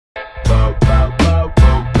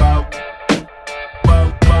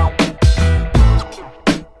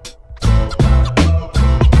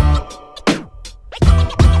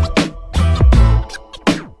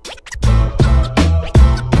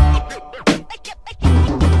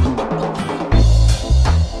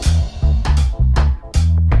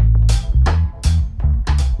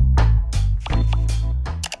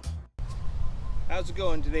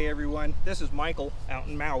today, everyone. This is Michael out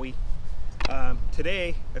in Maui.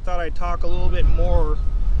 Today I thought I'd talk a little bit more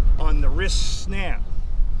on the wrist snap.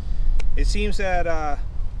 It seems that a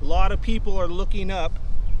lot of people are looking up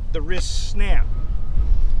the wrist snap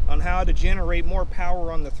on how to generate more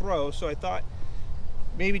power on the throw, so I thought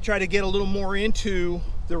maybe try to get a little more into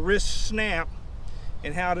the wrist snap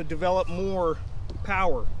and how to develop more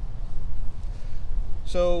power.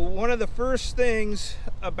 So one of the first things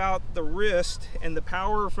about the wrist and the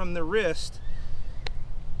power from the wrist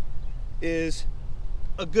is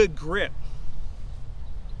a good grip.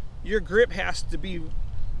 Your grip has to be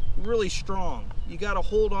really strong. You got to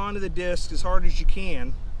hold on to the disc as hard as you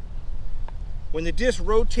can. When the disc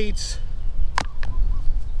rotates,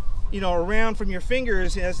 around from your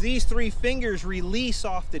fingers, as these three fingers release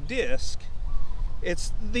off the disc,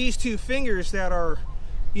 it's these two fingers that are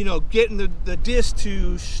getting the disc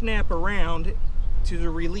to snap around to the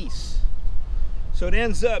release. So it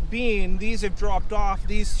ends up being these have dropped off,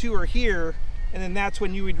 these two are here, and then that's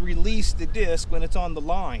when you would release the disc when it's on the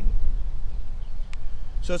line.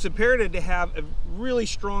 So it's imperative to have a really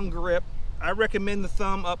strong grip. I recommend the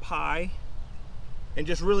thumb up high and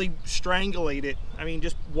just really strangulate it. I mean,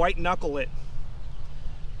 just white knuckle it.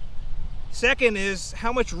 Second is,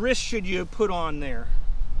 how much wrist should you put on there?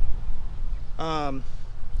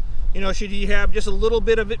 Should you have just a little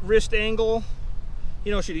bit of it wrist angle?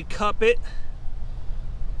 Should you cup it?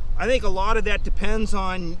 I think a lot of that depends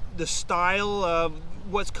on the style of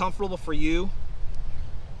what's comfortable for you.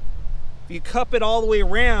 If you cup it all the way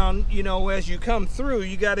around, as you come through,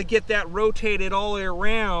 you got to get that rotated all the way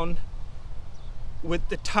around with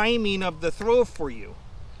the timing of the throw for you.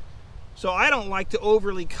 So I don't like to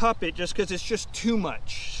overly cup it just because it's just too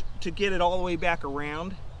much to get it all the way back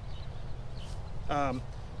around.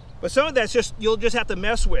 But some of that's you'll just have to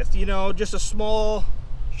mess with, just a small,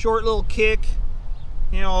 short little kick,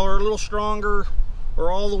 or a little stronger,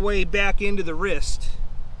 or all the way back into the wrist.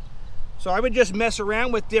 So I would just mess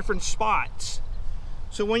around with different spots.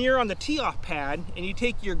 So when you're on the tee-off pad and you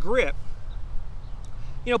take your grip,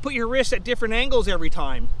 put your wrist at different angles every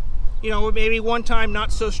time. Maybe one time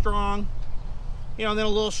not so strong, then a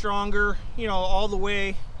little stronger, all the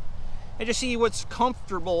way. And just see what's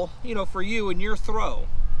comfortable, for you and your throw.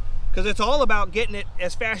 Because it's all about getting it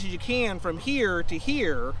as fast as you can from here to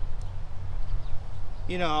here,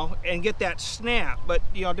 and get that snap. But,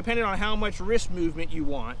 depending on how much wrist movement you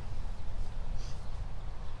want.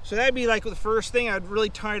 So that'd be like the first thing I'd really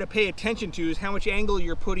try to pay attention to, is how much angle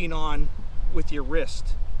you're putting on with your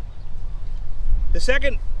wrist. The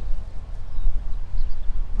second,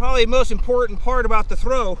 probably most important part about the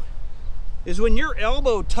throw is when your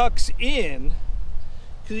elbow tucks in,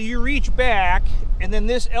 because you reach back and then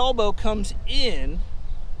this elbow comes in,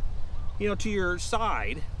 to your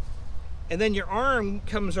side, and then your arm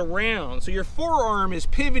comes around. So your forearm is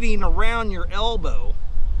pivoting around your elbow.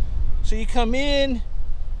 So you come in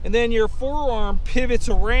and then your forearm pivots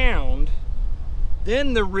around,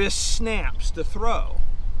 then the wrist snaps to throw.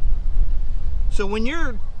 So when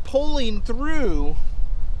you're pulling through,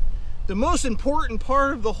 the most important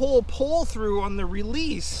part of the whole pull through on the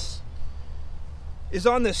release is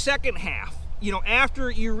on the second half.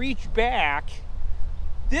 After you reach back,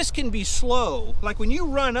 this can be slow. Like when you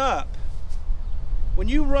run up and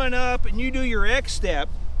you do your X step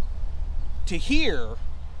to here,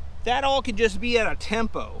 that all can just be at a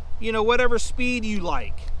tempo, whatever speed you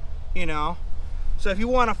like, So if you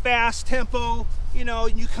want a fast tempo,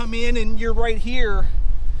 you come in and you're right here,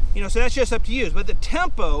 so that's just up to you. But the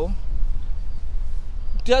tempo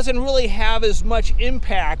doesn't really have as much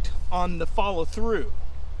impact on the follow through.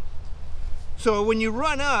 So when you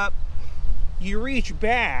run up, you reach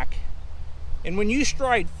back, and when you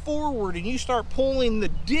stride forward and you start pulling the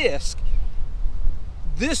disc,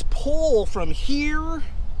 this pull from here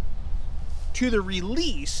to the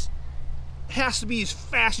release has to be as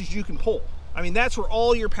fast as you can pull. I mean, that's where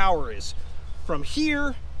all your power is. From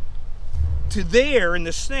here to there in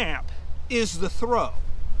the snap is the throw.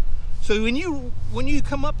 So when you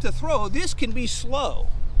come up to throw, this can be slow.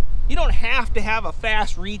 You don't have to have a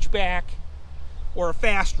fast reach back or a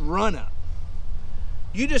fast run up.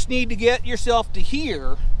 You just need to get yourself to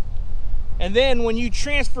here, and then when you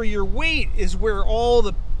transfer your weight is where all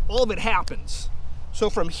of it happens. So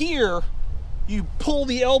from here, you pull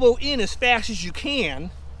the elbow in as fast as you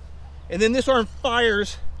can, and then this arm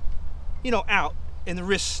fires, out, and the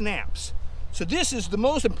wrist snaps. So this is the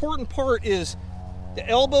most important part, is the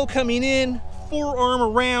elbow coming in, forearm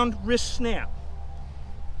around, wrist snap.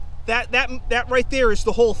 That right there is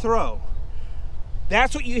the whole throw.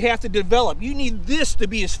 That's what you have to develop. You need this to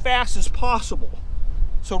be as fast as possible.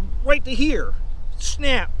 So right to here.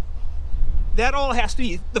 snap. That all has to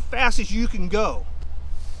be the fastest you can go.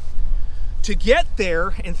 To get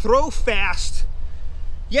there and throw fast,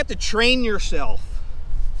 you have to train yourself.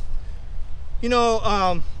 You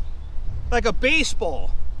know, like a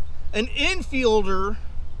baseball, an infielder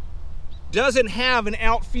doesn't have an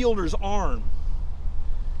outfielder's arm,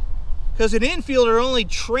 because an infielder only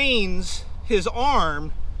trains his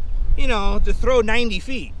arm, you know, to throw 90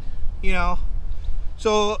 feet, you know.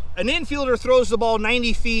 So an infielder throws the ball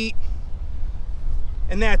 90 feet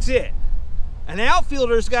and that's it. An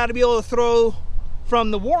outfielder's got to be able to throw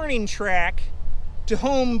from the warning track to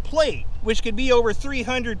home plate, which could be over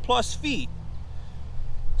 300 plus feet.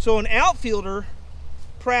 So an outfielder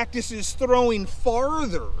practices throwing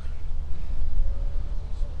farther.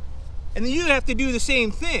 And then you have to do the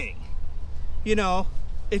same thing. You know,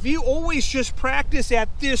 if you always just practice at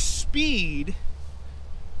this speed,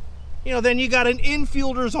 you know, then you got an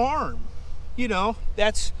infielder's arm. You know,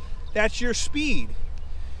 that's your speed.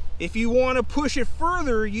 If you want to push it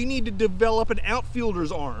further, you need to develop an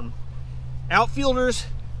outfielder's arm. Outfielders,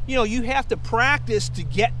 you know, you have to practice to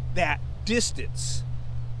get that distance.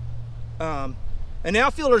 An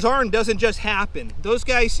outfielder's arm doesn't just happen. Those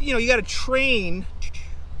guys, you know, you got to train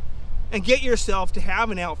and get yourself to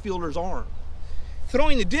have an outfielder's arm.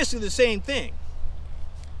 Throwing the disc is the same thing.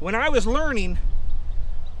 When I was learning,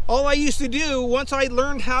 all I used to do, once I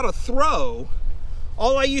learned how to throw,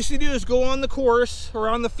 all I used to do is go on the course or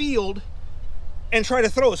on the field and try to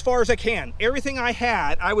throw as far as I can. Everything I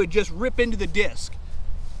had, I would just rip into the disc.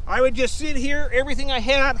 I would just sit here, everything I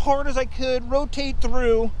had, hard as I could, rotate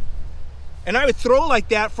through, and I would throw like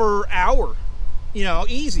that for an hour, you know,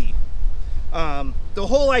 easy. The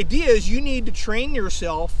whole idea is you need to train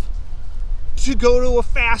yourself to go to a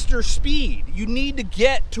faster speed. You need to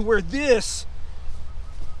get to where this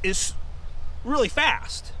is really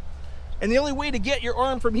fast. And the only way to get your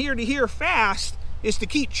arm from here to here fast is to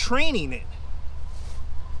keep training it.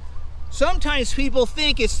 Sometimes people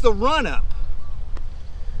think it's the run up.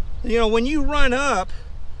 You know, when you run up,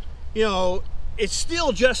 you know, it's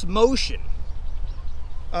still just motion.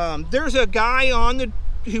 There's a guy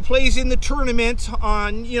who plays in the tournament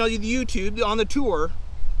on, you know, YouTube, on the tour,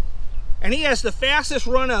 and he has the fastest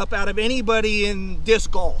run up out of anybody in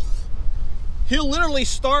disc golf. He'll literally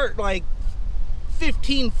start like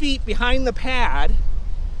 15 feet behind the pad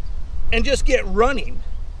and just get running.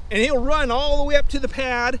 And he'll run all the way up to the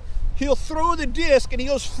pad, he'll throw the disc, and he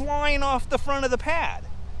goes flying off the front of the pad.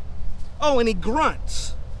 Oh, and he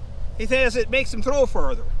grunts. He says it makes him throw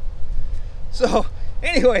further. So,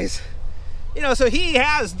 anyways, you know, so he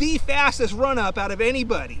has the fastest run up out of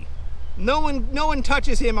anybody. No one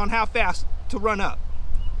touches him on how fast to run up.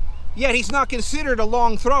 Yet he's not considered a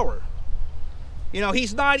long thrower. You know,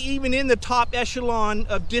 he's not even in the top echelon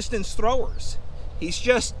of distance throwers. He's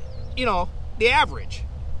just, you know, the average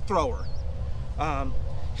thrower.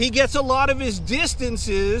 He gets a lot of his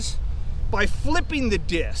distances by flipping the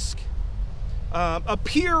disc. A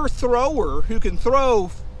pure thrower who can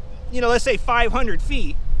throw, you know, let's say 500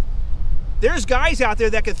 feet, there's guys out there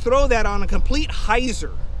that could throw that on a complete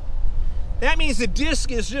hyzer. That means the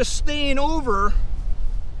disc is just staying over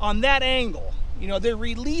on that angle. You know, they're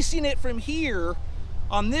releasing it from here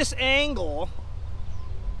on this angle,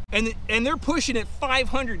 and they're pushing it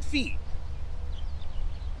 500 feet.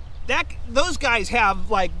 Those guys have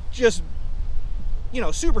like just, you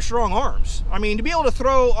know, super strong arms. I mean, to be able to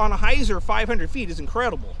throw on a hyzer 500 feet is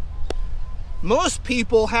incredible. Most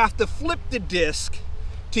people have to flip the disc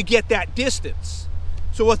to get that distance.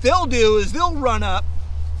 So what they'll do is they'll run up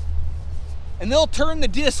and they'll turn the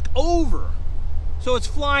disc over so it's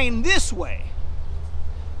flying this way.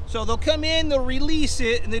 So they'll come in, they'll release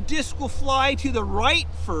it, and the disc will fly to the right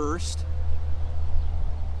first,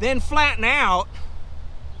 then flatten out,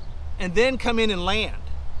 and then come in and land.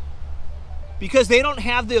 Because they don't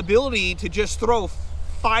have the ability to just throw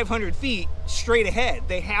 500 feet straight ahead.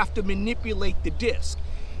 They have to manipulate the disc.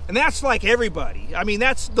 And that's like everybody. I mean,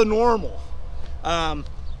 that's the normal.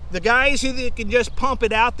 The guys who can just pump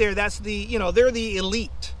it out there, that's the, you know, they're the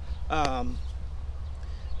elite.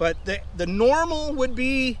 But the normal would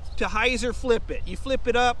be to hyzer flip it. You flip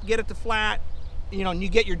it up, get it to flat, you know, and you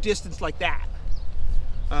get your distance like that.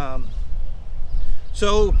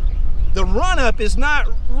 So the run up is not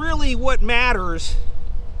really what matters.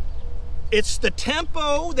 It's the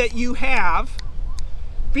tempo that you have.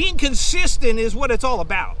 Being consistent is what it's all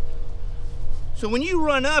about. So when you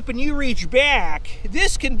run up and you reach back,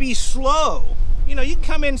 this can be slow. You know, you can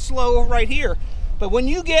come in slow right here, but when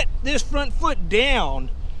you get this front foot down,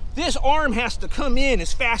 this arm has to come in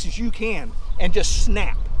as fast as you can and just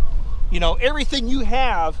snap. You know, everything you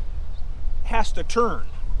have has to turn.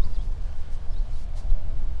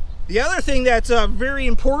 The other thing that's very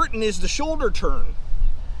important is the shoulder turn.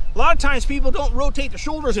 A lot of times people don't rotate the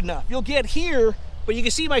shoulders enough. You'll get here, but you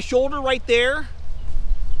can see my shoulder right there.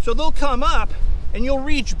 So they'll come up and you'll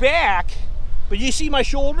reach back, but you see my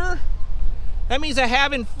shoulder? That means I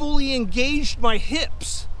haven't fully engaged my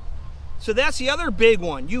hips. So that's the other big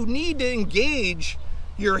one. You need to engage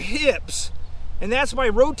your hips, and that's by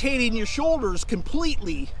rotating your shoulders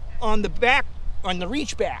completely on the back, on the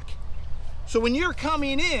reach back. So when you're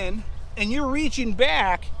coming in and you're reaching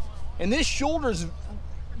back and this shoulder's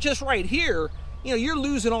just right here, you know, you're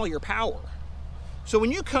losing all your power. So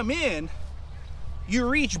when you come in, you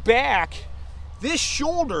reach back, this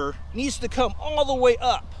shoulder needs to come all the way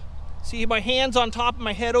up. See my hands on top of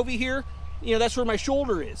my head over here? You know, that's where my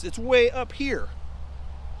shoulder is. It's way up here.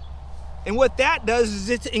 And what that does is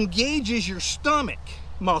it engages your stomach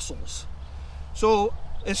muscles. So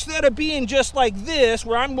instead of being just like this,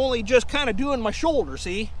 where I'm only just kind of doing my shoulder,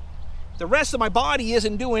 see? The rest of my body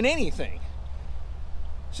isn't doing anything.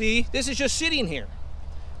 See, this is just sitting here.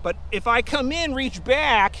 But if I come in, reach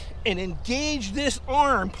back, and engage this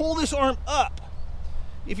arm, pull this arm up.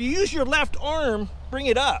 If you use your left arm, bring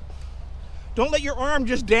it up. Don't let your arm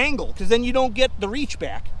just dangle, because then you don't get the reach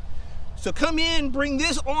back. So come in, bring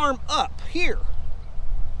this arm up here.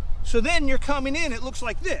 So then you're coming in, it looks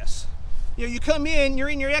like this. You know, you come in, you're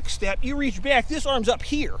in your X step, you reach back, this arm's up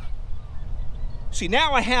here. See,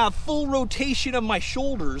 now I have full rotation of my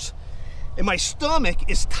shoulders, and my stomach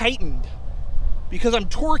is tightened. Because I'm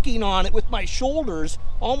torquing on it with my shoulders,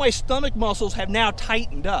 all my stomach muscles have now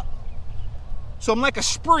tightened up. So I'm like a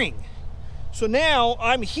spring. So now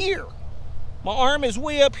I'm here. My arm is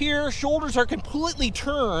way up here, shoulders are completely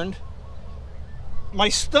turned. My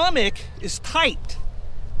stomach is tight.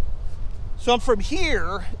 So I'm from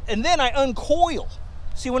here, and then I uncoil.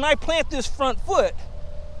 See, when I plant this front foot,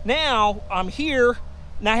 now I'm here,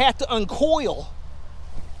 and I have to uncoil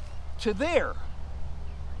to there.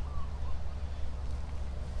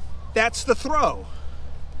 That's the throw.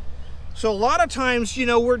 So a lot of times, you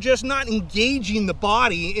know, we're just not engaging the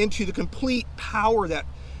body into the complete power that,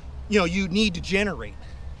 you know, you need to generate.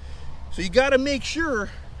 So you got to make sure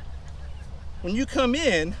when you come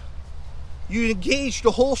in, you engage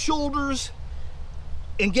the whole shoulders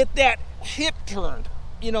and get that hip turned.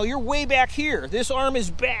 You know, you're way back here. This arm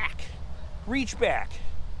is back. Reach back.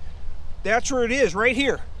 That's where it is, right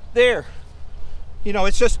here. There. You know,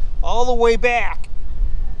 it's just all the way back.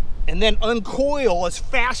 And then uncoil as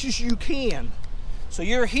fast as you can. So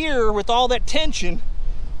you're here with all that tension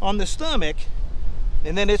on the stomach,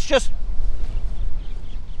 and then it's just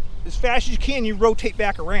as fast as you can, you rotate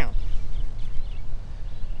back around.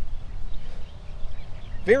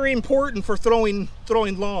 Very important for throwing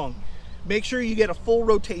long. Make sure you get a full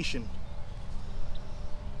rotation.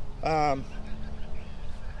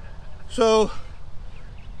 So,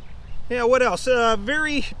 yeah, what else?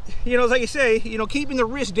 Very, you know, like I say, you know, keeping the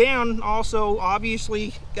wrist down. Also,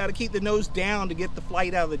 obviously, got to keep the nose down to get the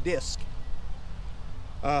flight out of the disc.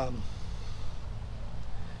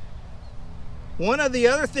 One of the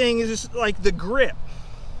other things is like the grip.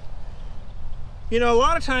 You know, a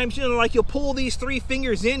lot of times, you know, like you'll pull these 3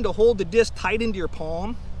 fingers in to hold the disc tight into your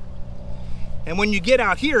palm. And when you get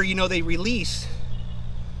out here, you know, they release.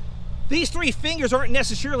 These 3 fingers aren't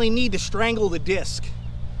necessarily need to strangle the disc.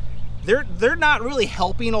 They're not really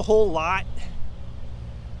helping a whole lot.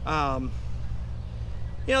 You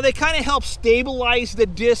know, they kind of help stabilize the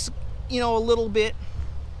disc, you know, a little bit.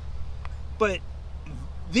 But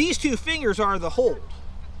these 2 fingers are the hold.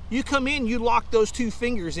 You come in, you lock those 2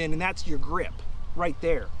 fingers in, and that's your grip right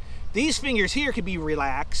there. These fingers here can be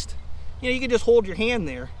relaxed. You know, you can just hold your hand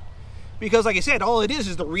there. Because like I said, all it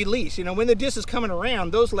is the release. You know, when the disc is coming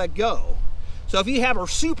around, those let go. So if you have a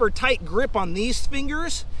super tight grip on these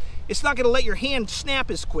fingers, it's not going to let your hand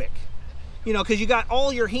snap as quick. You know, because you got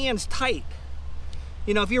all your hands tight.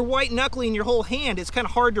 You know, if you're white knuckling your whole hand, it's kind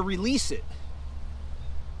of hard to release it.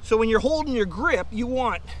 So when you're holding your grip, you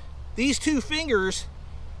want these 2 fingers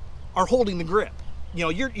are holding the grip. You know,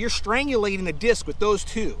 you're strangulating the disc with those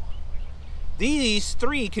 2. These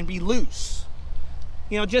 3 can be loose.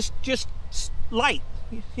 You know, just light.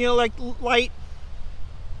 You know, like light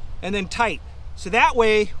and then tight. So that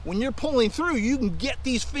way, when you're pulling through, you can get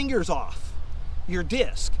these fingers off your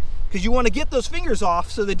disc. Because you want to get those fingers off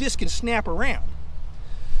so the disc can snap around.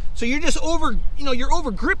 So you're just you're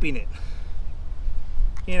over gripping it.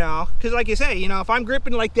 You know, because like I say, you know, if I'm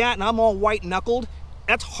gripping like that and I'm all white knuckled,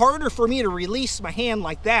 that's harder for me to release my hand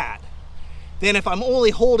like that than if I'm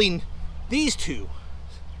only holding these 2.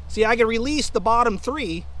 See, I can release the bottom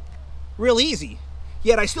 3 real easy,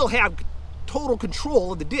 yet I still have total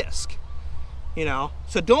control of the disc, you know.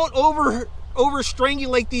 So don't over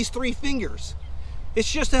strangulate these 3 fingers.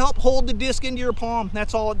 It's just to help hold the disc into your palm.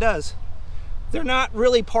 That's all it does. They're not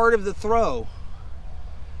really part of the throw.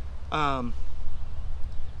 I'm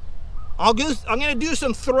going to do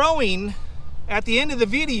some throwing at the end of the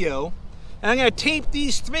video, and I'm going to tape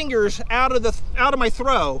these fingers out of my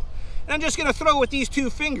throw, and I'm just going to throw with these 2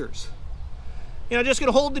 fingers. You know, just going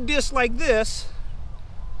to hold the disc like this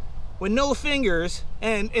with no fingers,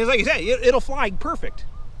 and as like I say, it'll fly perfect.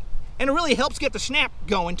 And it really helps get the snap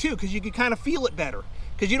going too, because you can kind of feel it better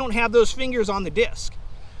because you don't have those fingers on the disc.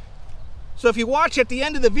 So if you watch at the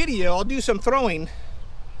end of the video, I'll do some throwing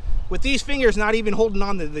with these fingers not even holding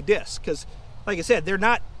on to the disc, because like I said,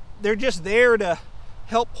 they're just there to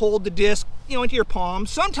help hold the disc, you know, into your palm.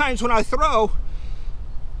 Sometimes when I throw,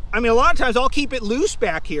 I mean, a lot of times I'll keep it loose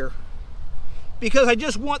back here because I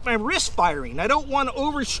just want my wrist firing. I don't want to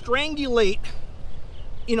over strangulate,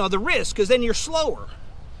 you know, the wrist, because then you're slower.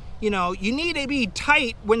 You know, you need to be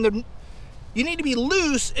tight you need to be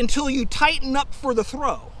loose until you tighten up for the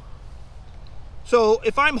throw. So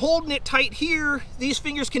if I'm holding it tight here, these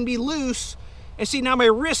fingers can be loose, and see, now my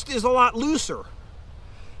wrist is a lot looser.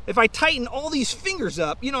 If I tighten all these fingers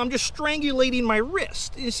up, you know, I'm just strangulating my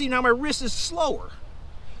wrist. You see, now my wrist is slower.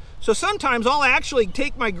 So sometimes I'll actually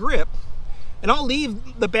take my grip and I'll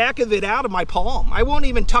leave the back of it out of my palm. I won't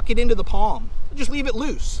even tuck it into the palm. I'll just leave it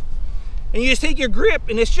loose. And you just take your grip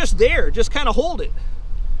and it's just there, just kind of hold it.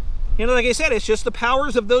 You know, like I said, it's just the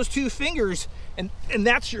powers of those 2 fingers, and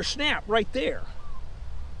that's your snap right there.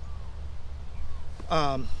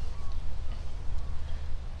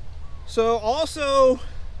 So also,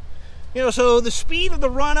 you know, so the speed of the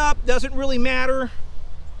run up doesn't really matter.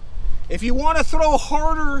 If you want to throw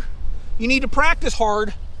harder, you need to practice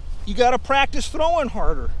hard. You got to practice throwing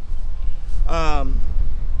harder.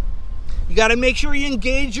 You got to make sure you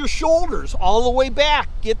engage your shoulders all the way back.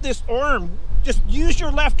 Get this arm, just use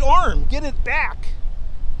your left arm, get it back.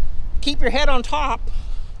 Keep your head on top,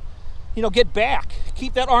 you know, get back.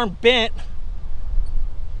 Keep that arm bent,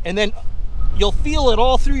 and then you'll feel it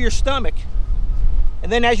all through your stomach. And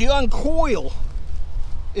then as you uncoil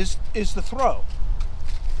is the throw.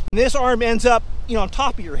 And this arm ends up, you know, on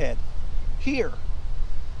top of your head, here.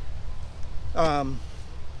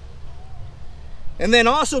 And then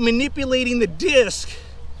also manipulating the disc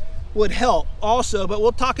would help also, but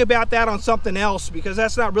we'll talk about that on something else, because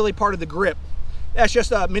that's not really part of the grip. That's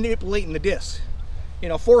just manipulating the disc, you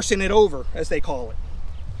know, forcing it over, as they call it.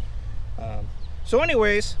 So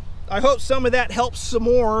anyways, I hope some of that helps some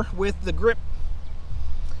more with the grip.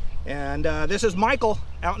 And this is Michael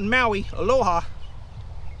out in Maui. Aloha.